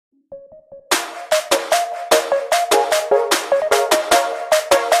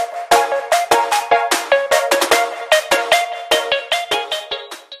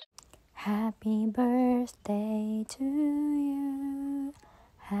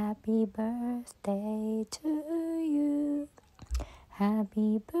Happy birthday to you.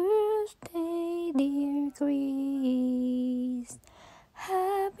 Happy birthday, dear Chris.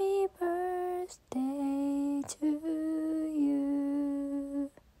 Happy birthday to you.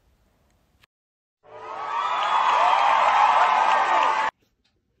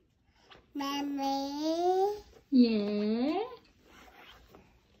 Mommy. Yeah.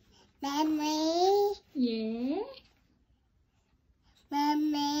 Mommy. Yeah.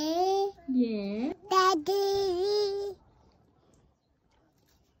 Mommy. Yeah. Daddy.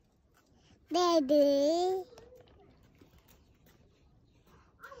 Daddy.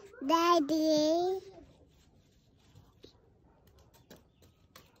 Daddy.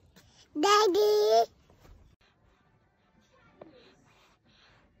 Daddy.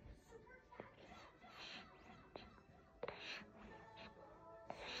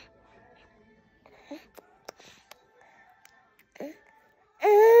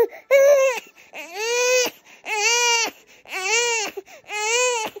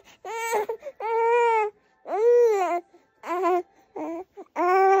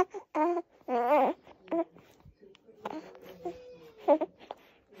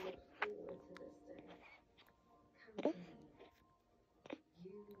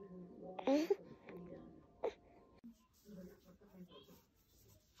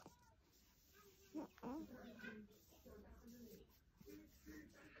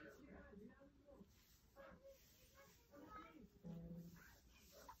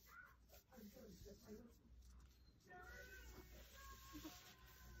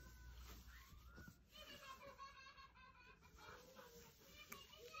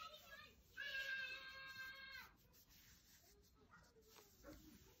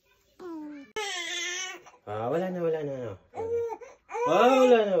 Wala na. No.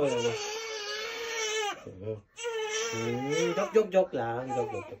 Wala na. Joke lang.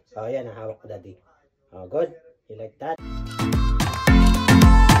 Joke. Yan, hawak ko, daddy. Good. You like that?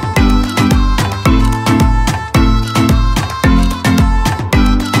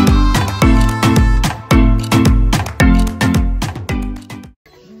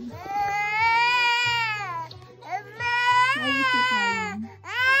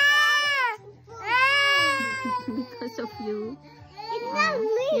 Because of you.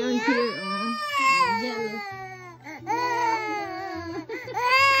 You're here, jealous.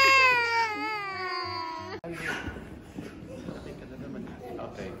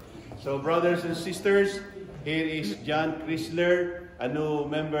 Okay. So, brothers and sisters, here is John Chrysler, a new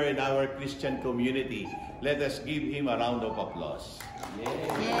member in our Christian community. Let us give him a round of applause.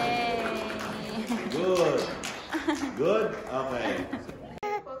 Yay! Good? Okay.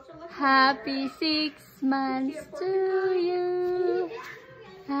 Happy 6 months to you.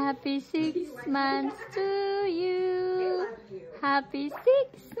 Happy 6 months to you. Happy 6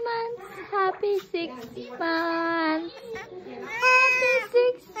 months. Happy 6 months. Happy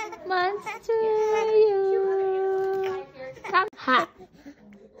 6 months to you. Ha.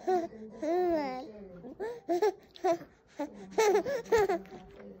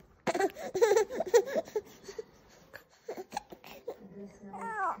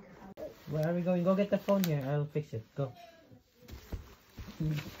 Where are we going? Go get the phone here. I'll fix it. Go.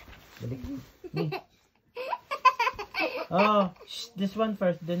 Oh, this one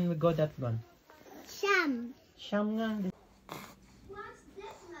first. Then we go that one. Sham nga.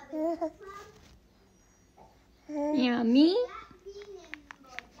 Yummy.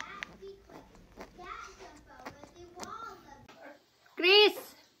 Chris!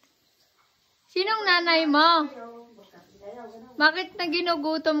 Sinong nanay mo? Bakit na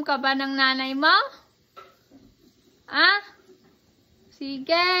ginugutom ka ba ng nanay mo? Ah?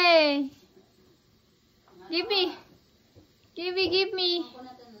 Sige. Give me. Give me.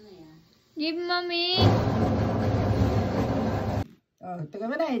 Give mommy. Oh, taga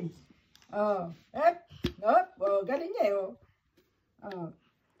manahid. Oh, oh, galing niya oh. Oh.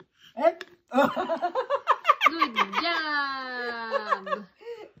 Oh. Good job.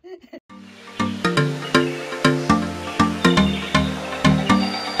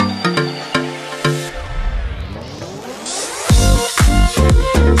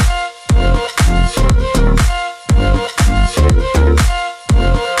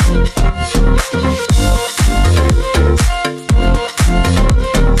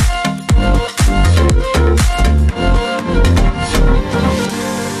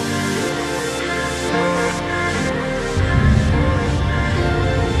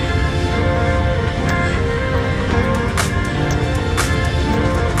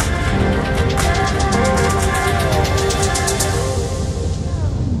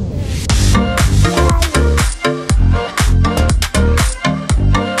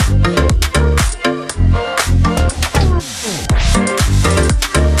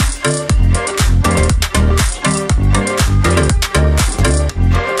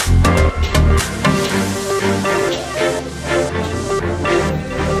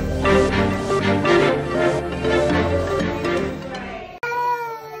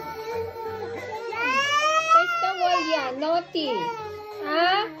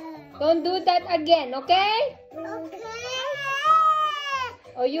 Don't do that again, okay?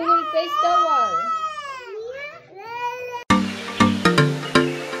 Or you will face the wall.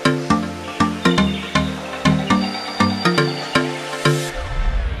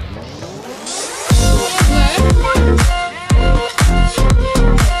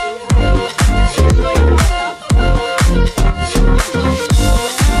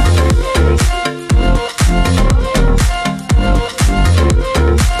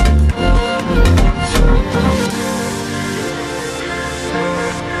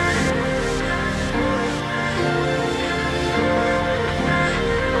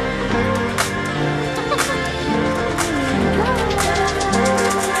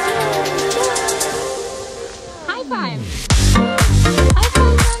 High five! High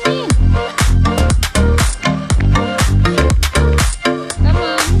five, mommy! Come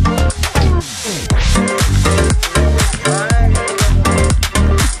on!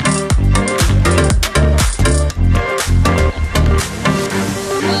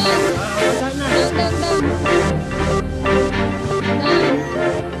 Down, down, down.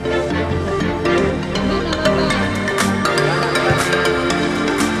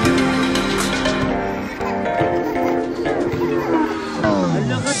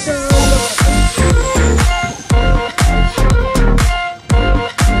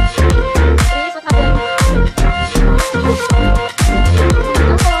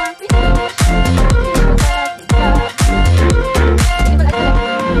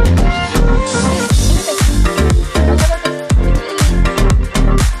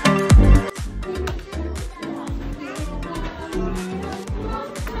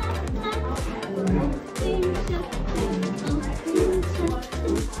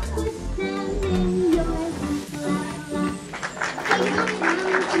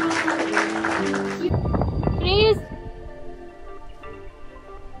 Chris!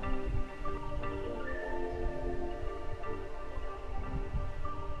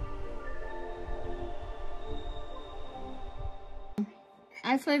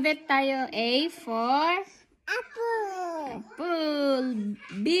 Alphabet tayo. A for Apple. apple.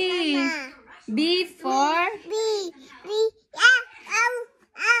 B. B for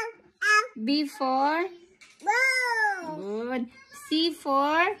B for good. C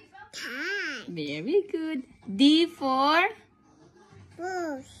for very good. D for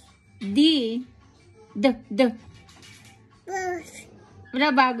D. D.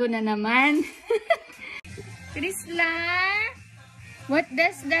 Wala, bago na naman. Krisla, what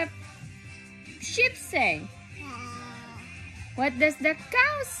does the sheep say? What does the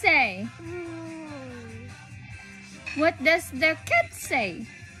cow say? What does the cat say?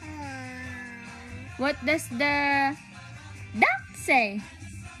 What does the duck say?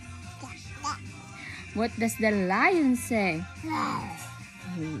 What does the lion say?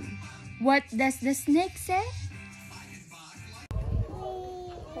 What does the snake say?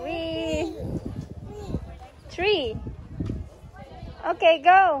 We. 3. Okay,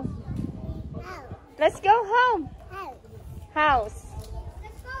 go. Let's go home. House.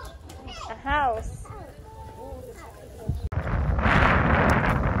 A house.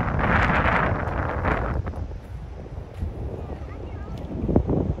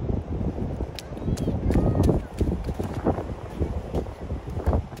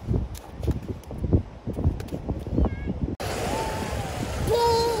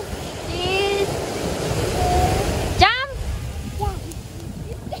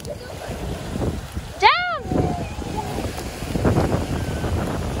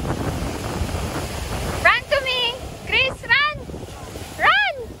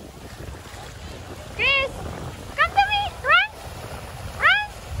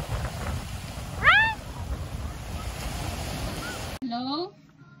 Hello?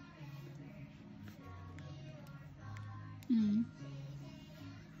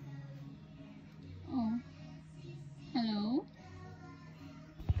 Oh. Hello?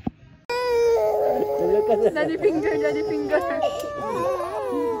 Daddy finger, daddy finger. Daddy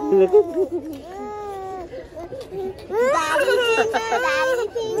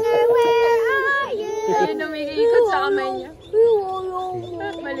finger, where are you? Ayun, umiikot sa kamay niya.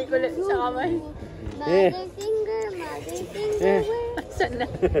 Balik ulit sa kamay. Mother finger, where? Saan na?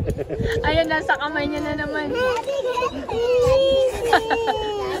 Ayun, nasa kamay niya na naman. Daddy,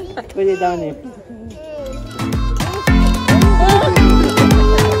 Pwede down eh.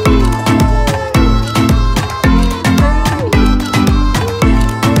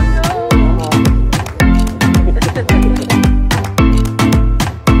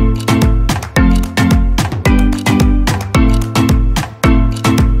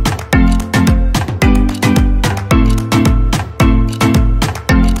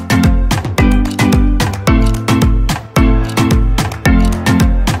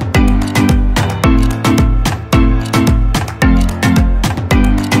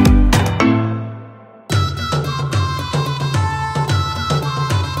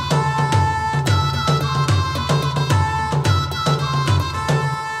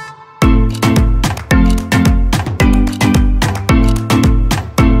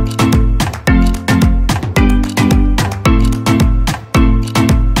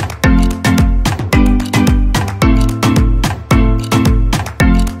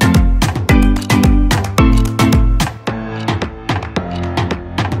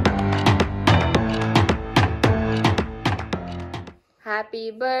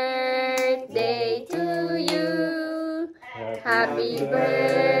 Happy birthday to you. Happy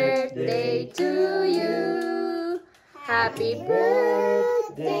birthday to you. Happy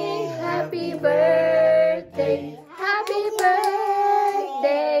birthday, happy birthday, happy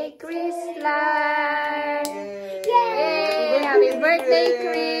birthday, Chrislar. Yay! Happy birthday,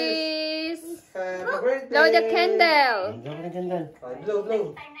 Chris. Blow the candle. Blow the candle.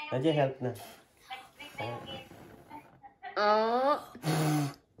 Blow. Nadya, help na. Oh.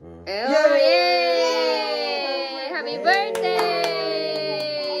 Oh, yay! Happy birthday!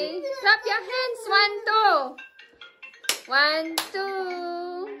 Clap your hands. 1, 2. 1,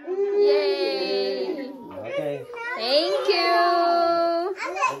 2. Yay! Okay. Thank you.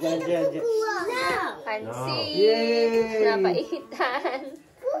 Nadya. Pansit. Yay! Napaitan.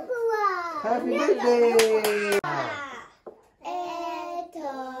 Happy birthday!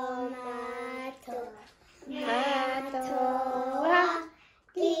 Tomato,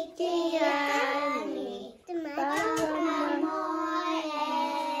 kikiya.